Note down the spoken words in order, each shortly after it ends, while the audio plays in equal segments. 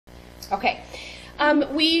Okay.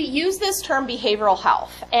 We use this term behavioral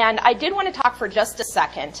health, and I did want to talk for just a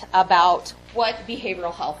second about what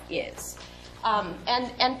behavioral health is,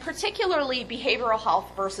 and particularly behavioral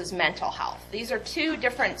health versus mental health. These are two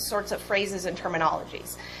different sorts of phrases and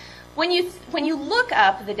terminologies. When you look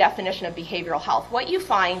up the definition of behavioral health, what you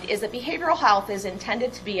find is that behavioral health is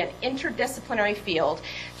intended to be an interdisciplinary field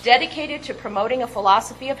dedicated to promoting a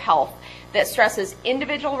philosophy of health that stresses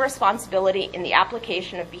individual responsibility in the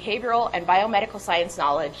application of behavioral and biomedical science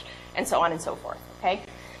knowledge, and so on and so forth. Okay?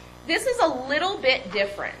 This is a little bit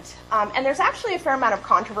different, and there's actually a fair amount of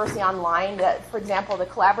controversy online. That, for example, the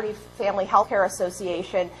Collaborative Family Healthcare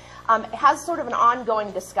Association has sort of an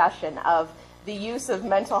ongoing discussion of the use of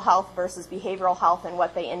mental health versus behavioral health and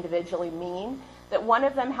what they individually mean. That one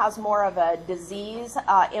of them has more of a disease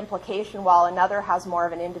implication, while another has more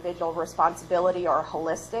of an individual responsibility or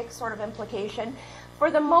holistic sort of implication.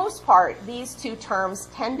 For the most part, these two terms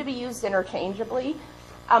tend to be used interchangeably,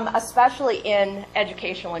 especially in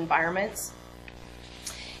educational environments.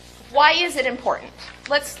 Why is it important?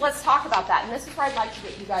 Let's talk about that, and this is where I'd like to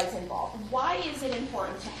get you guys involved. Why is it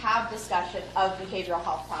important to have discussion of behavioral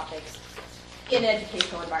health topics in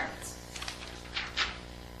educational environments?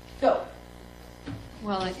 Go.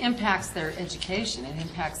 Well, it impacts their education. It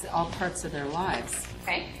impacts all parts of their lives.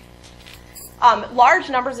 Okay. Large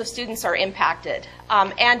numbers of students are impacted,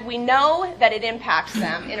 and we know that it impacts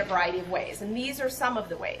them in a variety of ways, and these are some of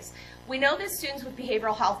the ways. We know that students with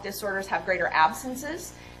behavioral health disorders have greater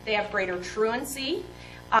absences, they have greater truancy.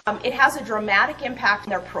 It has a dramatic impact on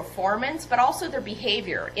their performance, but also their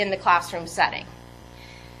behavior in the classroom setting.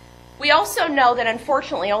 We also know that,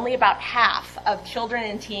 unfortunately, only about half of children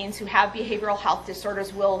and teens who have behavioral health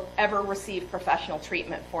disorders will ever receive professional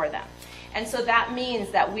treatment for them. And so that means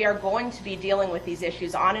that we are going to be dealing with these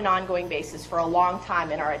issues on an ongoing basis for a long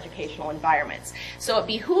time in our educational environments. So it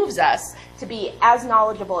behooves us to be as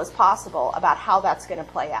knowledgeable as possible about how that's going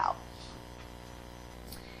to play out.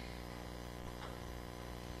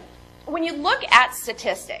 When you look at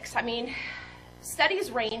statistics, I mean,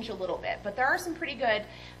 studies range a little bit, but there are some pretty good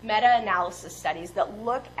meta-analysis studies that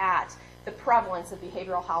look at the prevalence of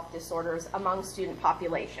behavioral health disorders among student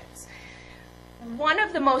populations. One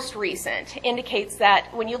of the most recent indicates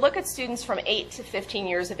that when you look at students from 8 to 15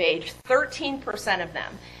 years of age, 13% of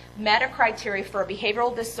them met a criteria for a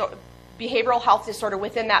behavioral health disorder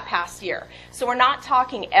within that past year. So we're not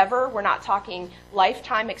talking ever, we're not talking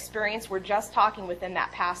lifetime experience, we're just talking within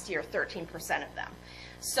that past year, 13% of them.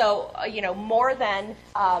 So,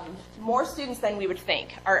 more students than we would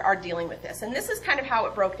think are dealing with this. And this is kind of how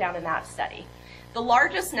it broke down in that study. The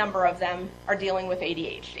largest number of them are dealing with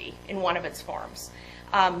ADHD in one of its forms.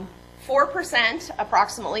 4%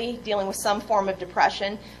 approximately dealing with some form of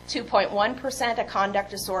depression, 2.1% a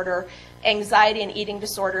conduct disorder, anxiety and eating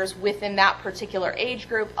disorders within that particular age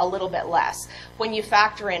group, a little bit less. When you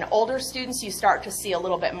factor in older students, you start to see a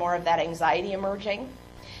little bit more of that anxiety emerging.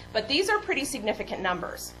 But these are pretty significant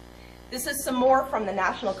numbers. This is some more from the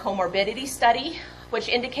National Comorbidity Study, which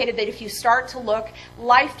indicated that if you start to look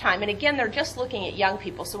lifetime, and again, they're just looking at young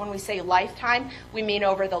people, so when we say lifetime, we mean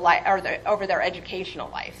over their educational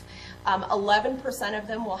life. 11% of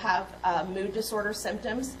them will have mood disorder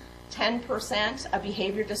symptoms, 10% a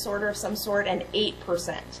behavior disorder of some sort, and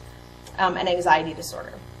 8% an anxiety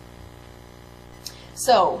disorder.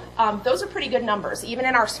 So those are pretty good numbers. Even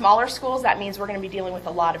in our smaller schools, that means we're going to be dealing with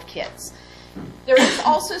a lot of kids. There is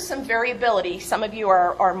also some variability. Some of you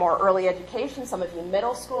are more early education, some of you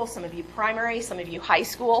middle school, some of you primary, some of you high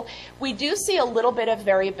school. We do see a little bit of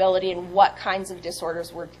variability in what kinds of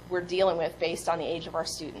disorders we're dealing with based on the age of our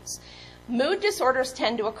students. Mood disorders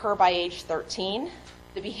tend to occur by age 13.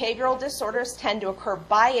 The behavioral disorders tend to occur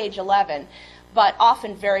by age 11, but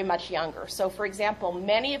often very much younger. So for example,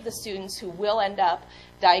 many of the students who will end up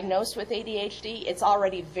diagnosed with ADHD, it's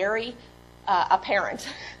already very apparent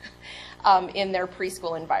in their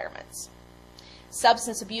preschool environments.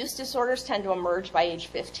 Substance abuse disorders tend to emerge by age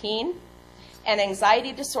 15, and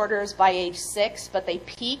anxiety disorders by age 6, but they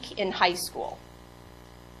peak in high school.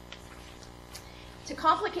 To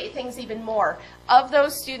complicate things even more, of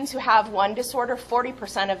those students who have one disorder,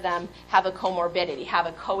 40% of them have a comorbidity, have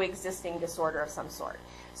a coexisting disorder of some sort.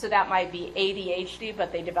 So that might be ADHD,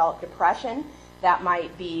 but they develop depression. That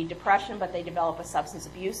might be depression, but they develop a substance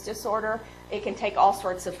abuse disorder. It can take all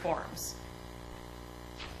sorts of forms.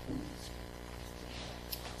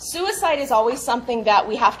 Suicide is always something that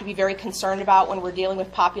we have to be very concerned about when we're dealing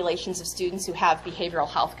with populations of students who have behavioral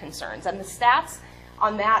health concerns. And the stats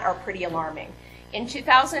on that are pretty alarming. In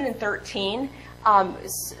 2013,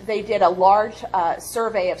 they did a large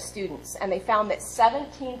survey of students, and they found that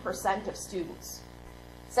 17% of students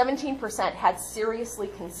 17% had seriously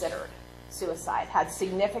considered suicide, had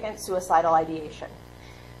significant suicidal ideation.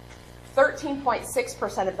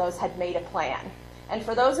 13.6% of those had made a plan. And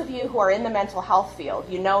for those of you who are in the mental health field,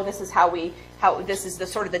 you know this is how this is the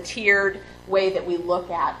sort of the tiered way that we look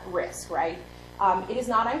at risk, right? It is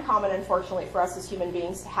not uncommon, unfortunately, for us as human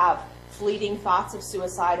beings to have fleeting thoughts of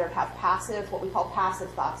suicide or to have passive, what we call passive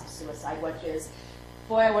thoughts of suicide, which is,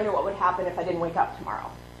 boy, I wonder what would happen if I didn't wake up tomorrow.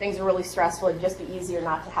 Things are really stressful, it'd just be easier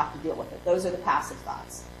not to have to deal with it. Those are the passive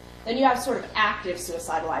thoughts. Then you have sort of active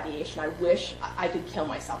suicidal ideation. I wish I could kill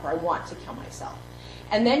myself, or I want to kill myself.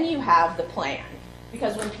 And then you have the plan.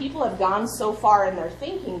 Because when people have gone so far in their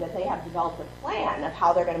thinking that they have developed a plan of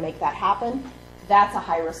how they're going to make that happen, that's a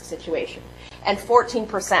high-risk situation. And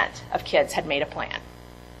 14% of kids had made a plan.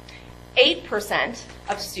 8%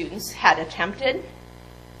 of students had attempted,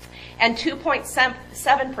 and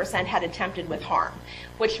 2.7% had attempted with harm,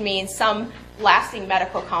 which means some lasting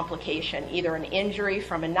medical complication, either an injury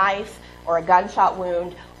from a knife or a gunshot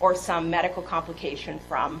wound, or some medical complication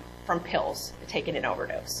from pills taken in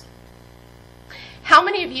overdose. How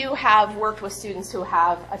many of you have worked with students who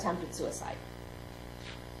have attempted suicide?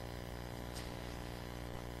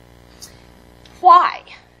 Why?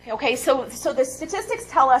 Okay, so the statistics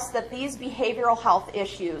tell us that these behavioral health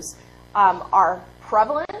issues are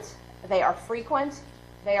prevalent, they are frequent,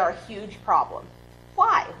 they are a huge problem.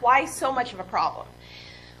 Why? Why so much of a problem?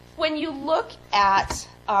 When you look at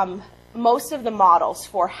most of the models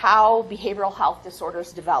for how behavioral health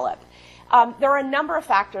disorders develop, there are a number of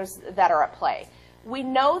factors that are at play. We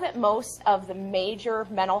know that most of the major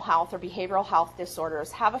mental health or behavioral health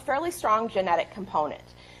disorders have a fairly strong genetic component.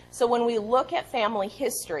 So when we look at family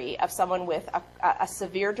history of someone with a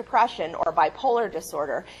severe depression or bipolar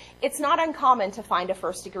disorder, it's not uncommon to find a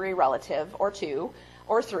first-degree relative or two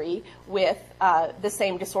or three with the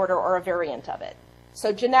same disorder or a variant of it.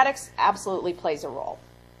 So genetics absolutely plays a role.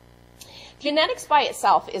 Genetics by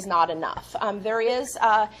itself is not enough. There is,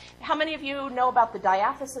 how many of you know about the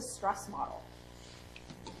diathesis stress model?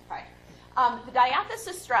 The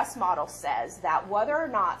diathesis stress model says that whether or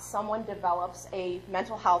not someone develops a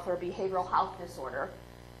mental health or behavioral health disorder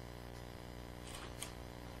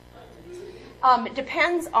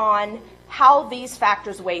depends on how these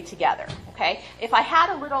factors weigh together. Okay, if I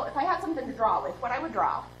had something to draw with, what I would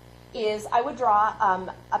draw is I would draw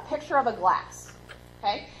a picture of a glass.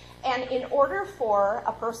 Okay, and in order for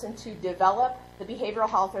a person to develop the behavioral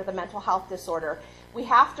health or the mental health disorder, we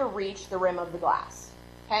have to reach the rim of the glass.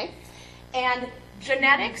 Okay. And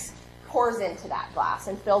genetics pours into that glass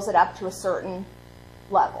and fills it up to a certain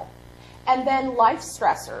level. And then life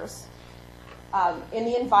stressors in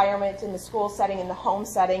the environment, in the school setting, in the home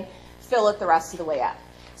setting, fill it the rest of the way up.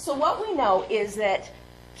 So what we know is that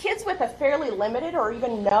kids with a fairly limited or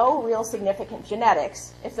even no real significant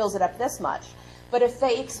genetics, it fills it up this much. But if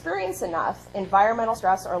they experience enough environmental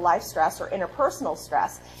stress or life stress or interpersonal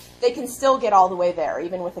stress, they can still get all the way there,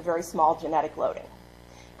 even with a very small genetic loading.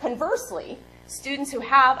 Conversely, students who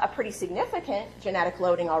have a pretty significant genetic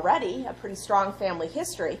loading already, a pretty strong family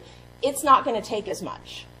history, it's not going to take as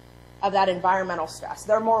much of that environmental stress.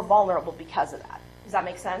 They're more vulnerable because of that. Does that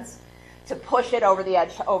make sense? To push it over the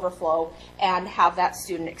edge to overflow and have that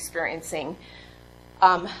student experiencing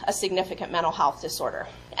a significant mental health disorder.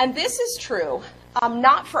 And this is true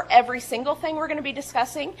not for every single thing we're going to be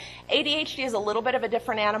discussing. ADHD is a little bit of a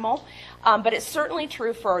different animal, but it's certainly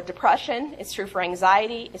true for depression, it's true for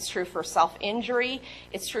anxiety, it's true for self-injury,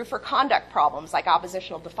 it's true for conduct problems like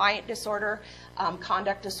oppositional defiant disorder,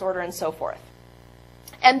 conduct disorder, and so forth.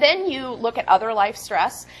 And then you look at other life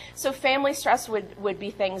stress. So family stress would be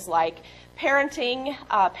things like parenting,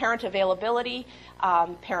 parent availability,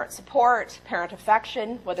 parent support, parent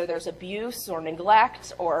affection, whether there's abuse or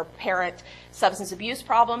neglect or parent substance abuse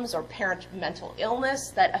problems or parent mental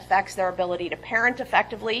illness that affects their ability to parent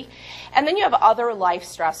effectively. And then you have other life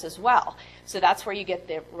stress as well. So that's where you get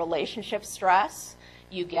the relationship stress,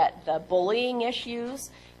 you get the bullying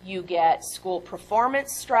issues, you get school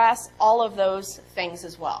performance stress, all of those things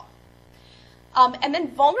as well. And then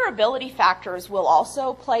vulnerability factors will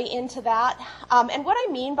also play into that. And what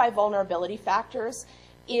I mean by vulnerability factors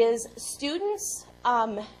is students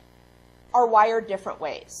are wired different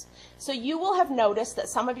ways. So you will have noticed that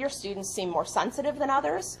some of your students seem more sensitive than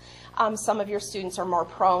others. Some of your students are more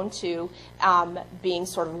prone to being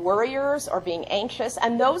sort of worriers or being anxious.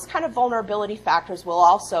 And those kind of vulnerability factors will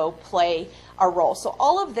also play a role. So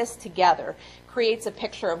all of this together creates a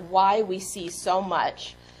picture of why we see so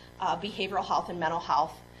much behavioral health and mental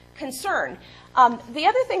health concern. The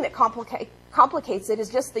other thing that complicates it is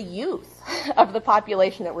just the youth of the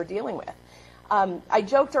population that we're dealing with. I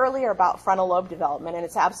joked earlier about frontal lobe development, and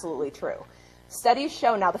it's absolutely true. Studies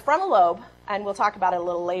show now the frontal lobe, and we'll talk about it a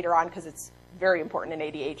little later on because it's very important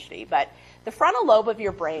in ADHD, but the frontal lobe of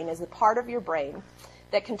your brain is the part of your brain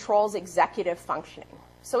that controls executive functioning.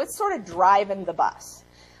 So it's sort of driving the bus.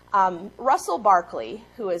 Russell Barkley,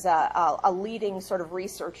 who is a leading sort of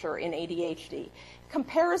researcher in ADHD,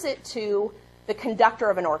 compares it to the conductor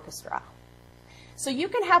of an orchestra. So you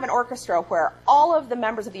can have an orchestra where all of the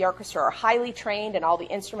members of the orchestra are highly trained and all the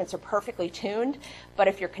instruments are perfectly tuned, but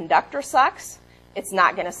if your conductor sucks, it's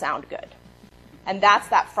not going to sound good. And that's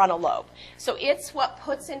that frontal lobe. So it's what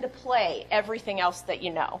puts into play everything else that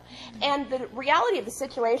you know. And the reality of the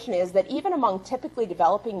situation is that even among typically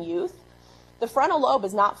developing youth, the frontal lobe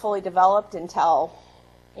is not fully developed until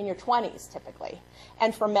in your 20s typically.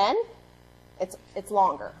 And for men, it's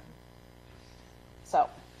longer. So,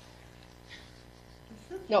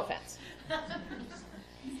 no offense.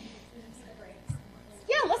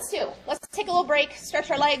 Yeah, let's take a little break,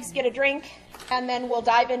 stretch our legs, get a drink, and then we'll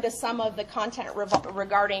dive into some of the content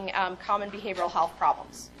regarding common behavioral health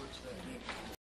problems.